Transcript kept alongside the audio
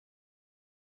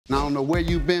I don't know where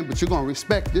you've been, but you're going to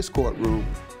respect this courtroom.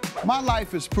 My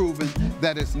life has proven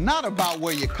that it's not about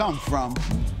where you come from,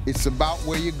 it's about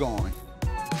where you're going.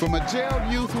 From a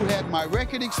jailed youth who had my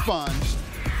record expunged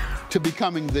to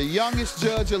becoming the youngest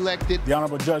judge elected. The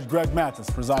Honorable Judge Greg Mathis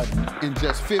presiding. In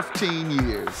just 15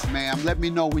 years. Ma'am, let me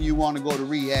know when you want to go to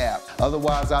rehab.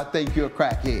 Otherwise, I think you're a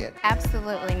crackhead.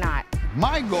 Absolutely not.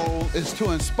 My goal is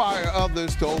to inspire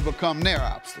others to overcome their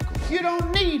obstacles. You don't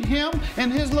need him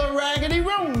and his little raggedy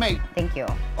roommate. Thank you.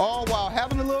 All while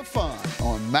having a little fun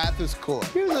on Mathis Court.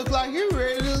 You look like you're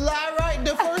ready to lie right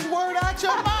the first word out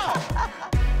your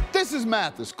mouth. This is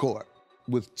Mathis Court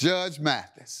with Judge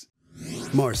Mathis.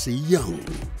 Marcy Young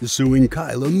is suing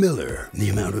Kyla Miller in the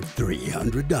amount of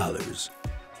 $300.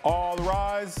 All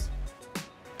rise.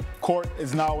 Court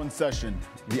is now in session.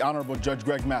 The Honorable Judge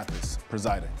Greg Mathis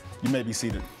presiding. You may be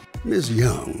seated. Ms.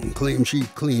 Young claims she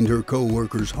cleaned her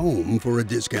co-worker's home for a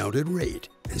discounted rate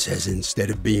and says instead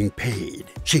of being paid,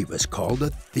 she was called a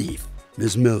thief.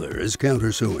 Ms. Miller is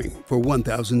countersuing for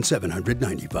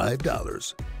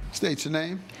 $1,795. State your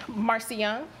name. Marcy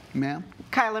Young. Ma'am.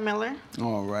 Kyla Miller.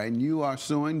 All right, and you are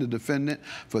suing the defendant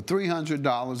for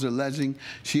 $300, alleging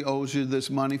she owes you this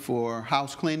money for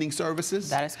house cleaning services?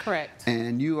 That is correct.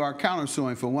 And you are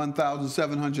countersuing for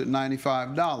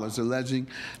 $1,795, alleging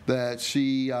that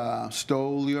she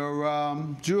stole your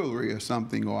jewelry or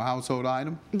something, or a household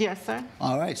item? Yes, sir.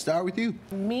 All right, start with you.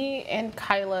 Me and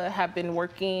Kyla have been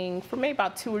working for maybe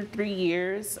about 2 or 3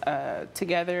 years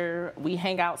together. We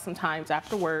hang out sometimes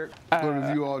after work. What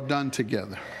have you all done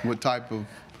together? What type of?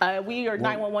 We are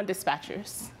 911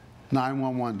 dispatchers.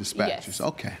 911 dispatchers, yes.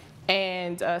 Okay.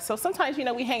 And so sometimes, you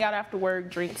know, we hang out after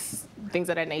work, drinks, things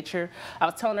of that nature. I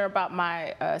was telling her about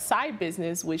my side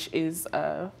business, which is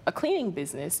a cleaning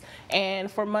business.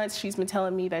 And for months, she's been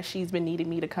telling me that she's been needing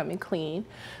me to come and clean.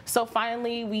 So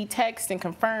finally, we text and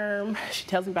confirm. She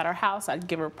tells me about her house. I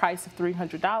give her a price of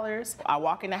 $300. I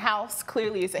walk in the house.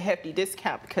 Clearly, it's a hefty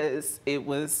discount because it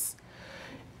was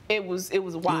wild. It was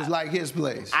like his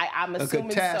place. I'm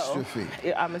assuming a catastrophe.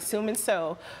 So. I'm assuming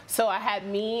so. So I had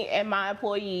me and my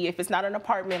employee. If it's not an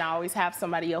apartment, I always have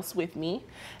somebody else with me.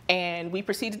 And we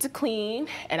proceeded to clean.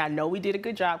 And I know we did a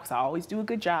good job because I always do a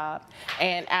good job.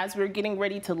 And as we're getting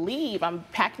ready to leave, I'm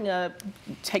packing up,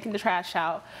 taking the trash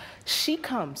out. She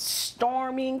comes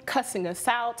storming, cussing us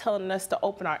out, telling us to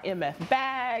open our MF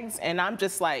bags. And I'm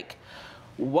just like,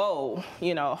 whoa,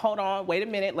 you know, hold on, wait a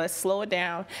minute, let's slow it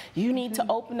down. You need to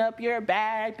open up your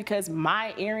bag because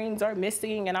my earrings are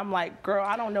missing. And I'm like, girl,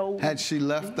 I don't know. Had she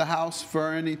left the house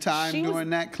for any time during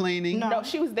that cleaning? No,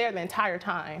 she was there the entire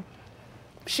time.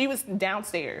 She was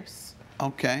downstairs.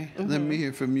 Okay, let me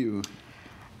hear from you.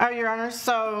 Your Honor,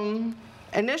 so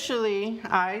initially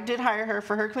I did hire her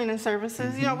for her cleaning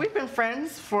services. You know, we've been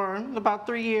friends for about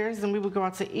 3 years, and we would go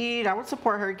out to eat. I would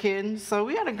support her kids, so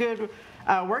we had a good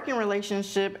working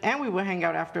relationship, and we would hang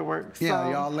out after work. Yeah,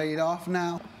 so y'all laid off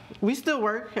now? We still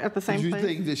work at the same place. Do you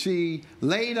think that she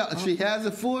laid off? She has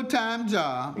a full-time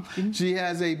job, she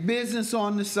has a business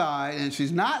on the side, and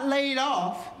she's not laid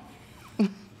off.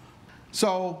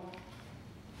 So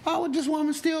why would this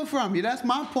woman steal from you? That's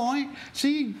my point.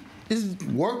 She is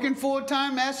working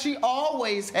full-time as she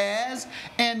always has,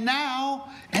 and now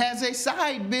has a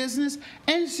side business,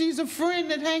 and she's a friend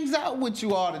that hangs out with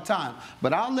you all the time.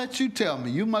 But I'll let you tell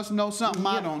me. You must know something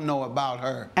I don't know about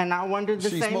her. And I wondered the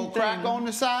same thing. She smoke crack on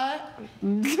the side?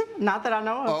 Not that I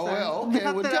know of, Oh, sir. well, okay.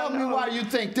 Not Well, that tell I me know why of. you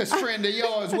think this friend of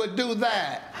yours would do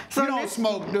that. So you don't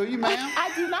smoke, do you, ma'am?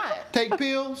 I do not. Take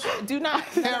pills? Do not.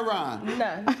 Heroin?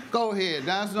 None. Go ahead.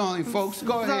 That's the only folks.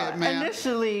 Go ahead, ma'am.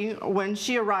 Initially, when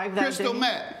she arrived that Crystal day...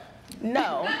 meth?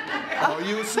 No. Oh,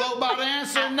 you were slow about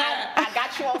answering that? I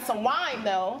got you on some wine,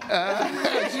 though.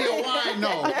 She a wine,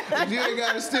 though. You ain't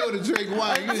got to steal to drink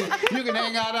wine. You can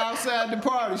hang out outside the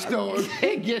party store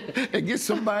and get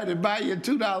somebody to buy you a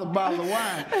 $2 bottle of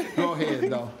wine. Go ahead,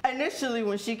 though. Initially,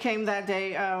 when she came that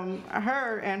day,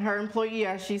 her and her employee,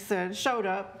 as she said, showed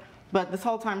up. But this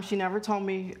whole time, she never told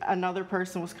me another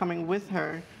person was coming with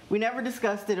her. We never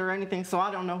discussed it or anything, so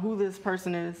I don't know who this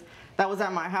person is that was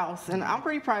at my house. And I'm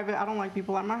pretty private. I don't like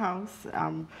people at my house.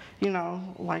 You know,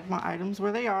 like my items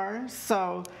where they are.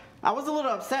 So I was a little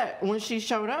upset when she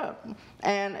showed up.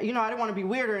 And, you know, I didn't want to be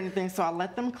weird or anything, so I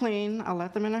let them clean. I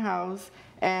let them in the house.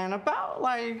 And about,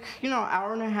 like, you know, an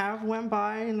hour and a half went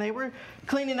by, and they were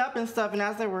cleaning up and stuff. And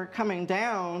as they were coming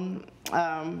down,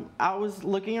 I was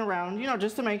looking around, you know,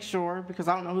 just to make sure, because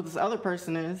I don't know who this other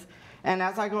person is. And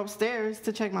as I go upstairs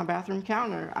to check my bathroom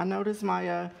counter, I noticed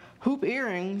my hoop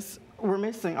earrings were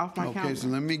missing off my counter. Okay, so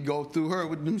let me go through her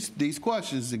with these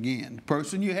questions again. The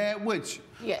person you had with you.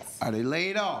 Yes. Are they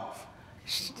laid off?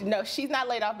 No, she's not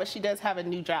laid off, but she does have a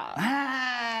new job.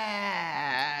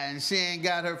 And she ain't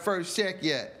got her first check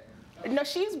yet. No,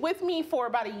 she's with me for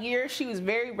about a year. She was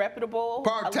very reputable.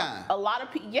 Part-time. A lot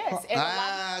of people, yes.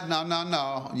 And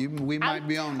No. We might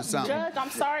be on to something. Judge,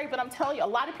 I'm sorry, but I'm telling you, a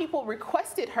lot of people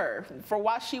requested her for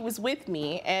while she was with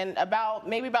me, and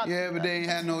maybe about. Yeah, but they ain't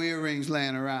had no earrings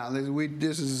laying around.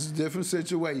 This is a different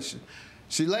situation.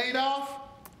 She laid off?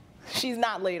 She's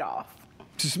not laid off.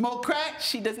 She smoke crack?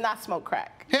 She does not smoke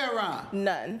crack. Heroin?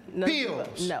 None.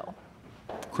 Pills? No.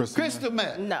 Crystal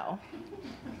meth? No.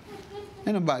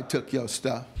 Ain't nobody took your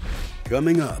stuff.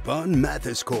 Coming up on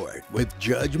Mathis Court with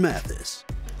Judge Mathis.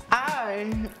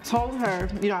 I told her,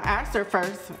 I asked her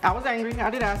first. I was angry.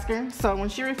 I did ask her. So when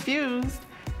she refused,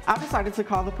 I decided to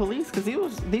call the police because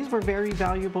these were very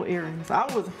valuable earrings. I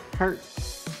was hurt.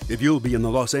 If you'll be in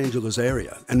the Los Angeles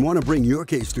area and want to bring your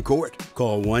case to court,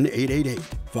 call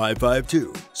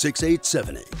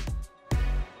 1-888-552-6878.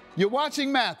 You're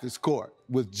watching Mathis Court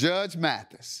with Judge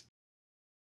Mathis.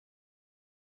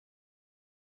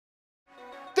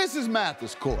 This is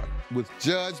Mathis Court with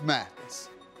Judge Mathis.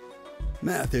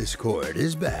 Mathis Court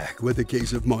is back with the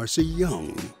case of Marcy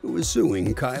Young, who is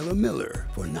suing Kyla Miller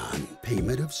for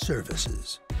non-payment of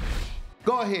services.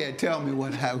 Go ahead, tell me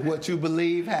what you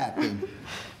believe happened.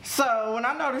 So when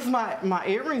I noticed my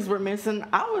earrings were missing,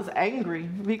 I was angry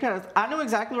because I knew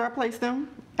exactly where I placed them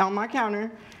on my counter,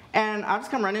 and I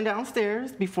just come running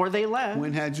downstairs before they left.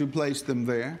 When had you placed them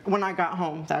there? When I got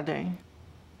home that day.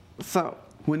 So.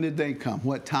 When did they come?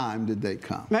 What time did they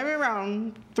come? Maybe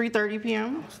around 3:30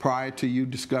 p.m. Prior to you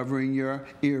discovering your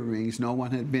earrings, no one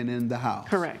had been in the house.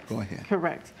 Correct. Go ahead.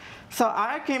 Correct. So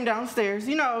I came downstairs,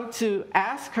 to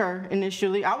ask her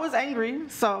initially. I was angry,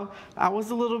 so I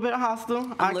was a little bit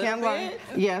hostile. I can't lie.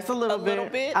 Yes, a little bit. A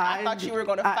little bit? I thought you were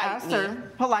going to fight me. I asked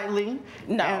her politely.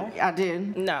 No. And I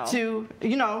did. No. To,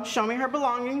 show me her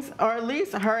belongings, or at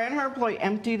least her and her employee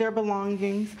empty their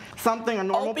belongings. Something a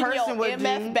normal person would do. Open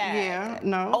your MF bag. Yeah,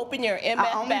 no. Open your MF bag.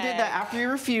 I only did that after you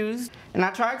refused, and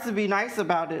I tried to be nice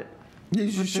about it. You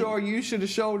should have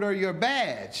showed her your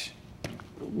badge.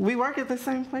 We work at the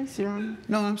same place, Your Honor.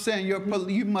 No, I'm saying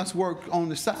you must work on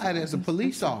the side as a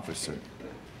police officer.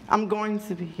 I'm going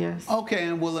to be, yes. Okay,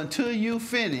 and well, until you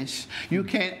finish, you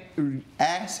can't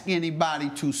ask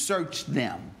anybody to search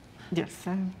them. Yes,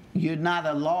 sir. You're not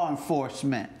a law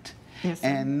enforcement. Yes, sir.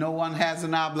 And no one has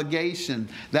an obligation.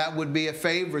 That would be a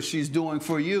favor she's doing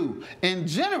for you. In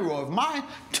general, if my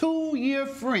 2-year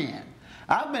friend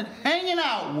I've been hanging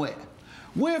out with,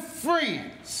 we're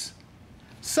friends,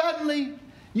 suddenly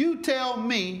you tell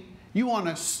me you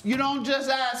don't just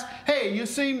ask, hey,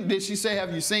 did she say,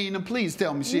 have you seen them? Please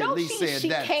tell me at least said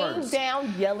that first. She came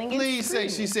down yelling and Please say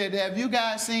she said, have you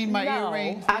guys seen my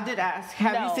earrings? I did ask,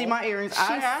 have you seen my earrings?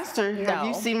 I asked her, have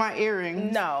you seen my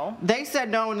earrings? No. They said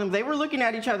no, and they were looking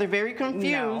at each other very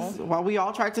confused while we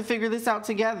all tried to figure this out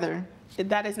together.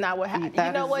 That is not what happened.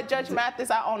 You know what, Judge Mathis,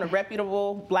 I own a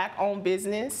reputable black-owned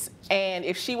business, and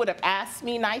if she would have asked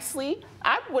me nicely,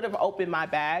 I would have opened my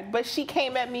bag, but she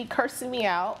came at me cursing me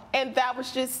out, and that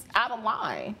was just out of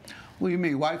line. What do you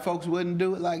mean, white folks wouldn't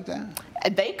do it like that?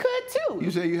 They could too. You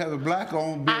say you have a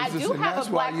black-owned business, I do and have that's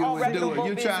a why you would do it. reputable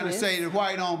You're trying to business. say that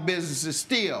white-owned businesses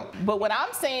steal. But what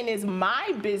I'm saying is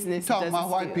my business Talking doesn't about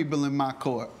white steal. people in my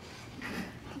court.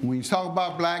 When you talk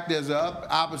about black, there's an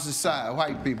opposite side,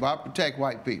 white people. I protect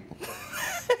white people.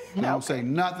 I don't say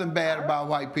nothing bad about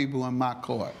white people in my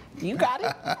court. You got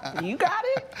it. You got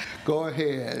it. Go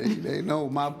ahead. They know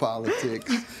my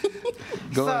politics.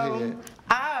 Go ahead.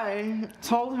 I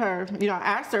told her, I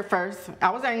asked her first. I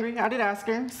was angry. I did ask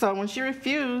her. So when she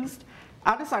refused,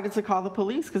 I decided to call the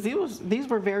police because these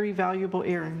were very valuable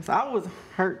earrings. I was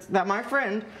hurt that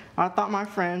I thought my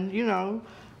friend,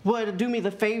 would do me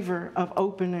the favor of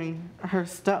opening her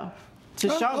stuff to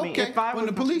show me. If when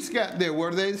the police got there,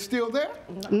 were they still there?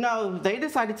 No, they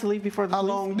decided to leave before the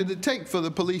police. How long did it take for the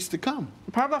police to come?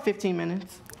 Probably about 15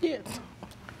 minutes. Yes.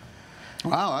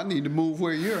 Wow, I need to move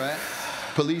where you're at.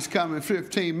 Police come in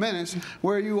 15 minutes.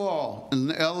 Where are you all?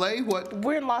 In L.A.? What?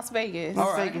 We're in Las Vegas.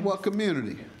 All right, what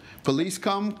community? Police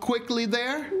come quickly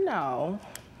there? No.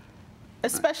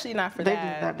 Especially not for They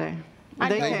that. did that day.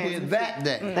 They did that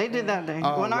day. They did that day.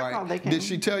 When I called, they came. Did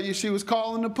she tell you she was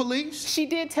calling the police? She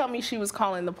did tell me she was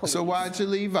calling the police. So why'd you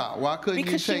leave out? Why couldn't you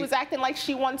take... Because she was acting like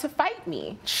she wanted to fight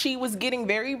me. She was getting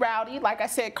very rowdy, like I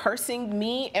said, cursing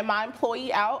me and my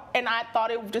employee out, and I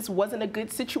thought it just wasn't a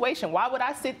good situation. Why would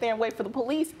I sit there and wait for the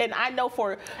police? And I know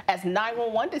as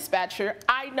 911 dispatcher,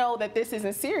 I know that this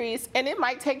isn't serious, and it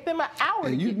might take them an hour to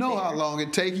And you get know there. how long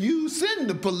it takes. You send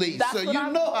the police, That's so what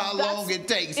you know how long it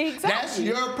takes. Exactly. That's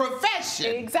your profession.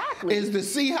 profession. Exactly. Is to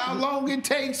see how long it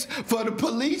takes for the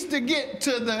police to get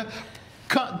to the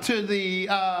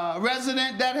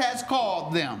resident that has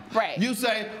called them. Right. You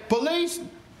say, police,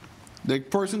 the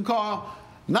person call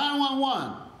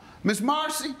 911. Miss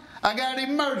Marcy, I got an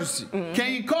emergency.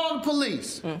 Can you call the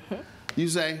police? You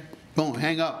say, boom,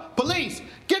 hang up. Police,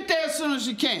 get there as soon as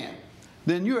you can.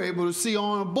 Then you're able to see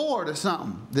on a board or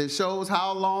something that shows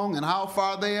how long and how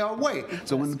far they are away.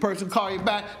 So when the person calls you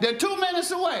back, they're 2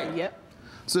 minutes away. Yep.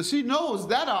 So she knows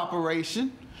that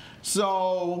operation.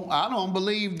 So I don't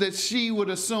believe that she would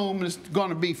assume it's going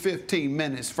to be 15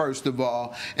 minutes, first of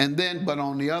all. And then, but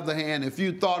on the other hand, if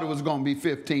you thought it was going to be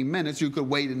 15 minutes, you could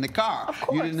wait in the car. Of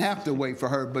course. You didn't have to wait for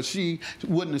her, but I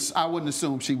wouldn't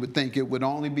assume she would think it would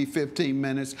only be 15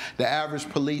 minutes. The average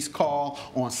police call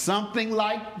on something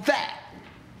like that,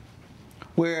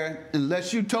 where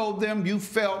unless you told them you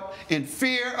felt in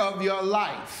fear of your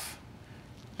life,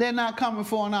 they're not coming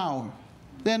for an hour.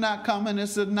 They're not coming.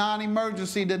 It's a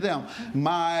non-emergency to them.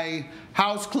 My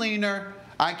house cleaner,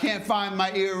 I can't find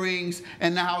my earrings,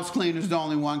 and the house cleaner's the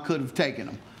only one could have taken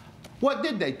them. What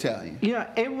did they tell you? Yeah,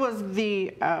 it was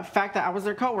the fact that I was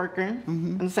their coworker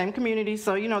in the same community.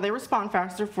 So, you know, they respond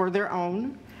faster for their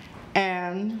own.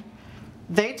 And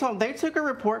they took a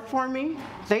report for me.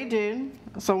 They did.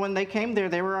 So when they came there,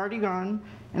 they were already gone.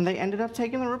 And they ended up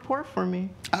taking the report for me.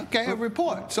 Okay, a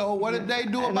report. So what did they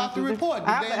do about the report?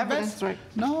 I have the evidence, right?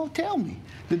 No, tell me.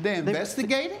 Did they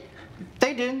investigate it?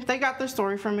 They did. They got their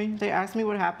story from me. They asked me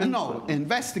what happened. No,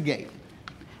 investigate.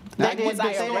 They did. Get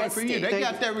their story from you. They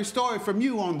got their story from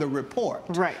you on the report.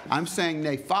 Right. I'm saying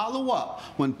they follow up.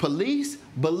 When police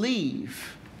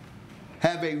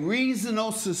have a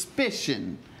reasonable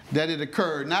suspicion that it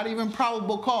occurred, not even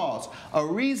probable cause, a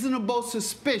reasonable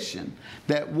suspicion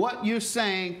that what you're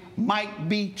saying might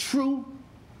be true,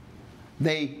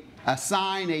 they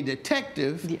assign a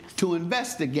detective to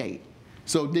investigate.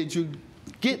 So did you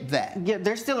get that? Yeah,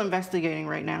 they're still investigating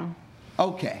right now.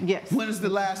 Okay. Yes. When is the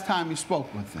last time you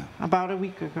spoke with them? About a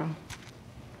week ago.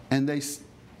 And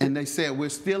they said, we're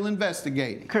still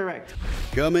investigating. Correct.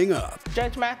 Coming up.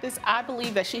 Judge Mathis, I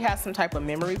believe that she has some type of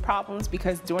memory problems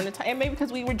because during the time, and maybe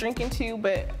because we were drinking too,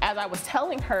 but as I was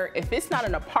telling her, if it's not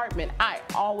an apartment, I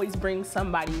always bring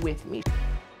somebody with me.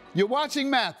 You're watching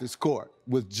Mathis Court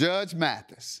with Judge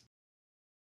Mathis.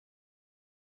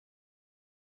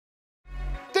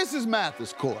 This is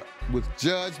Mathis Court with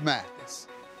Judge Mathis.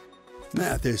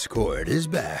 Mathis Court is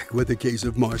back with the case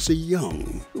of Marcy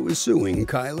Young, who is suing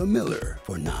Kyla Miller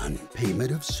for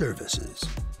non-payment of services.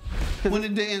 When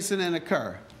did the incident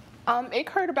occur? It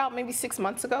occurred about maybe 6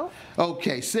 months ago.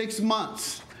 Okay, 6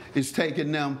 months it's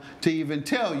taking them to even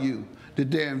tell you that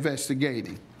they're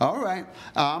investigating. All right,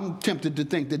 I'm tempted to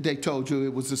think that they told you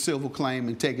it was a civil claim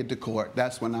and take it to court.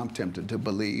 That's what I'm tempted to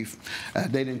believe.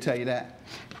 They didn't tell you that?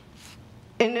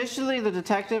 Initially, the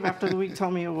detective after the week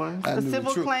told me it was a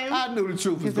civil claim. I knew the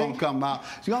truth was going to come out.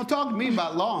 She's going to talk to me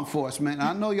about law enforcement.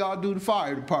 I know y'all do the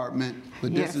fire department,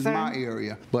 but this is my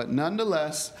area. But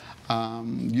nonetheless,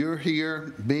 you're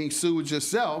here being sued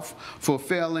yourself for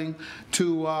failing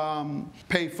to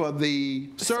pay for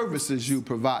the services you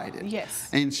provided. Yes.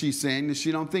 And she's saying that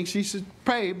she don't think she should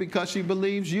pay because she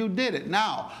believes you did it.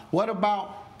 Now, what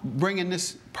about bringing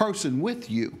this person with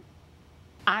you?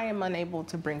 I am unable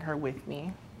to bring her with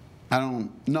me. I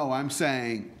don't know. I'm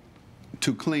saying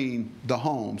to clean the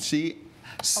home. She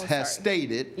has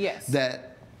stated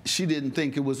that she didn't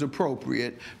think it was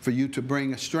appropriate for you to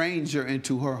bring a stranger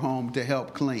into her home to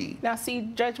help clean. Now, see,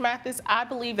 Judge Mathis, I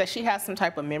believe that she has some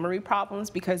type of memory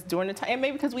problems because during the time, and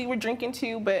maybe because we were drinking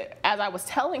too, but as I was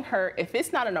telling her, if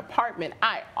it's not an apartment,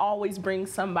 I always bring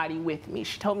somebody with me.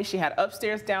 She told me she had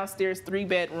upstairs, downstairs, 3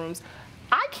 bedrooms.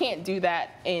 I can't do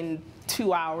that in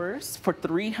 2 hours for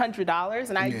 $300,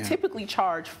 and I typically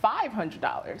charge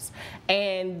 $500.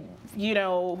 And, you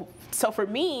know, so for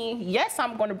me, yes,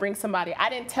 I'm going to bring somebody. I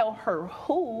didn't tell her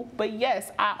who, but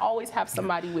yes, I always have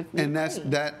somebody with me. And that's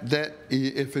that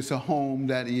if it's a home,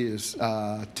 that is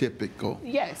typical.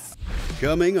 Yes.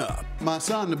 Coming up. My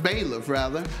son, the bailiff,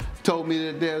 rather, told me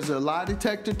that there's a lie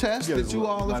detector test that you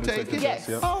all have taken. Yes.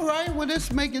 Yep. All right, well,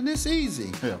 this making this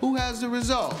easy. Yeah. Who has the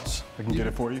results? I can get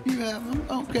it for you. You have them?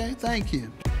 Okay, thank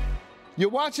you. You're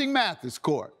watching Mathis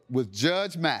Court with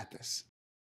Judge Mathis.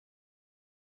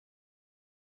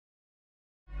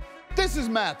 This is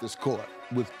Mathis Court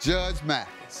with Judge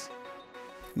Mathis.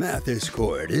 Mathis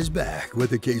Court is back with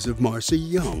the case of Marcy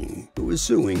Young, who is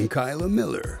suing Kyla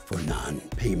Miller for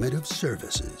non-payment of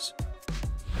services.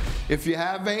 If you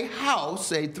have a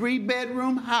house, a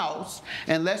 3-bedroom house,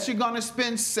 unless you're going to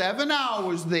spend 7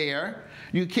 hours there,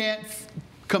 you can't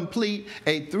complete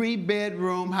a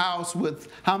 3-bedroom house with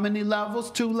how many levels?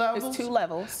 2 levels? It's 2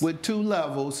 levels. With 2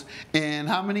 levels. And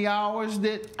how many hours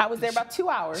did? I was there about 2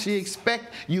 hours. She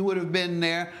expect you would have been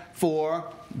there for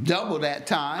double that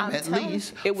time, at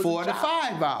least 4 to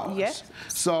 5 hours. Yes.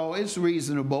 So it's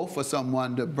reasonable for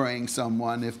someone to bring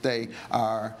someone if they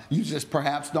are, you just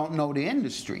perhaps don't know the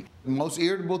industry. The most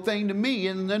irritable thing to me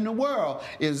in the world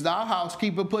is our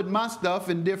housekeeper putting my stuff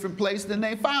in different places than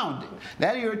they found it.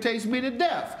 That irritates me to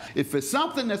death. If it's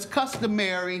something that's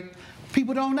customary,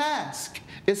 people don't ask.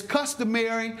 It's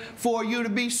customary for you to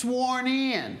be sworn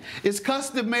in. It's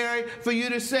customary for you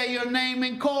to say your name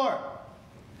in court.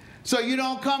 So you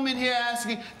don't come in here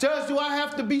asking, Judge, do I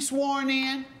have to be sworn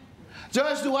in?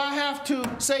 Judge, do I have to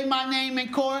say my name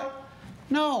in court?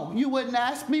 No, you wouldn't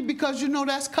ask me because you know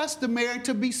that's customary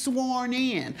to be sworn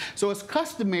in. So it's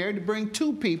customary to bring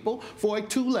 2 people for a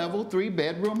 2-level,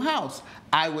 3-bedroom house,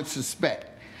 I would suspect.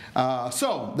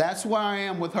 So that's where I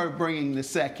am with her bringing the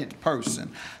second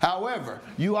person. However,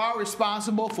 you are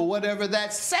responsible for whatever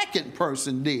that second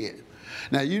person did.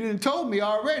 Now, you didn't told me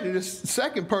already this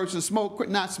second person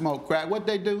not smoke crack. What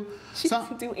they do? She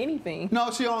doesn't do anything. No,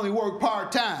 she only worked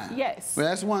part-time. Yes. Well,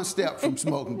 that's one step from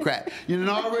smoking crack. You done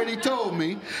already told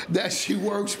me that she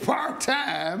works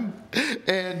part-time,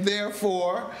 and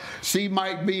therefore she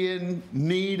might be in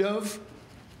need of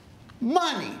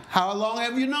money. How long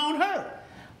have you known her?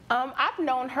 I've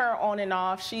known her on and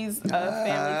off. She's a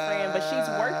family friend, but she's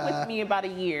worked with me about a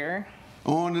year.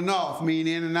 On and off, mean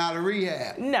in and out of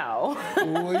rehab? No.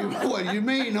 What do you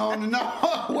mean on and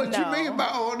off? What No. you mean by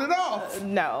on and off?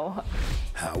 No.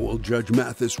 How will Judge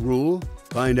Mathis rule?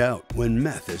 Find out when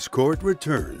Mathis Court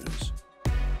returns.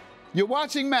 You're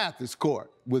watching Mathis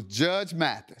Court with Judge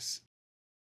Mathis.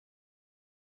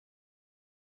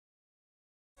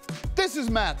 This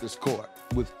is Mathis Court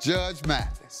with Judge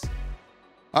Mathis.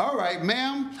 All right,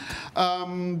 ma'am.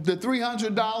 The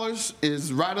 $300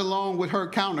 is right along with her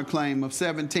counterclaim of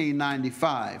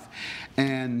 $1,795,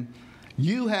 and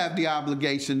you have the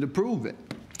obligation to prove it.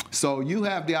 So you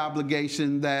have the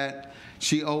obligation that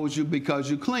she owes you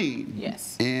because you clean.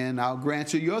 Yes. And I'll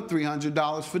grant you your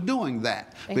 $300 for doing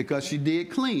that because she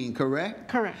did clean, correct?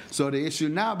 Correct. So the issue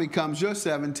now becomes your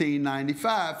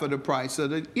 $1,795 for the price of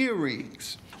the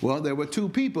earrings. Well, there were 2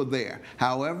 people there.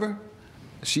 However,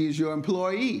 she is your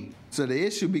employee. So the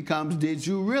issue becomes, did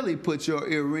you really put your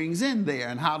earrings in there?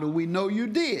 And how do we know you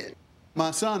did? My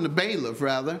son, the bailiff,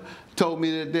 rather, told me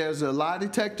that there's a lie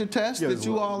detector test that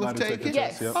you all have taken.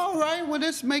 Yes. Yep. All right, well,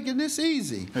 this making this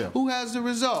easy. Yeah. Who has the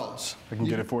results? I can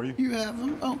get it for you. You have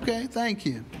them? Okay, thank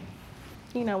you.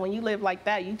 You know, when you live like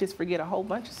that, you just forget a whole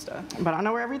bunch of stuff. But I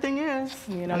know where everything is.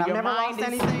 You know, and I've never lost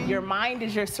anything. Your mind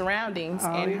is your surroundings,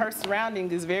 and her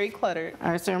surrounding is very cluttered.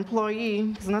 I was her employee,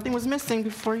 because nothing was missing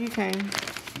before you came.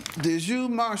 Did you,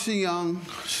 Marcia Young,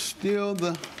 steal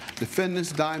the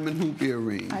defendant's diamond hoop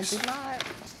earrings? I did not.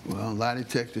 Well, lie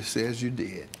detector says you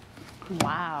did.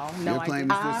 Wow. No, Your I claim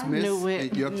did is not. dismissed. I knew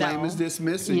it. Your claim No. is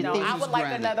dismissed. And You know, yours I is would like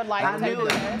granted. another lie I knew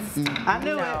detector it. test. I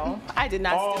knew No, I did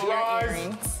not All steal your rise.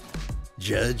 earrings.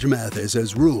 Judge Mathis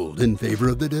has ruled in favor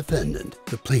of the defendant.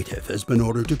 The plaintiff has been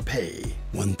ordered to pay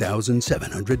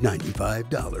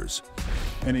 $1,795.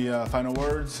 Any final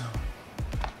words?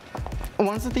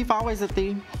 Once a thief, always a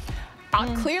thief.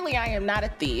 Clearly, I am not a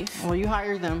thief. Well, you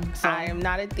hire them. So I am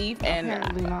not a thief, and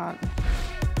apparently not.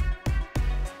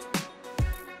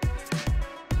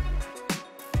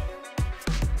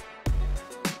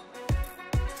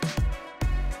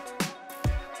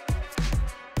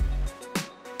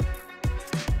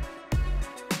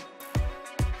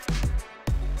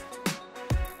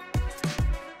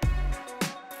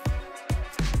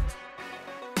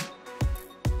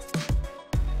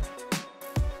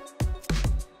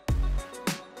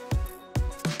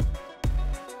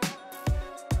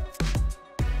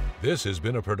 This has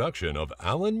been a production of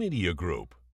Allen Media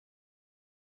Group.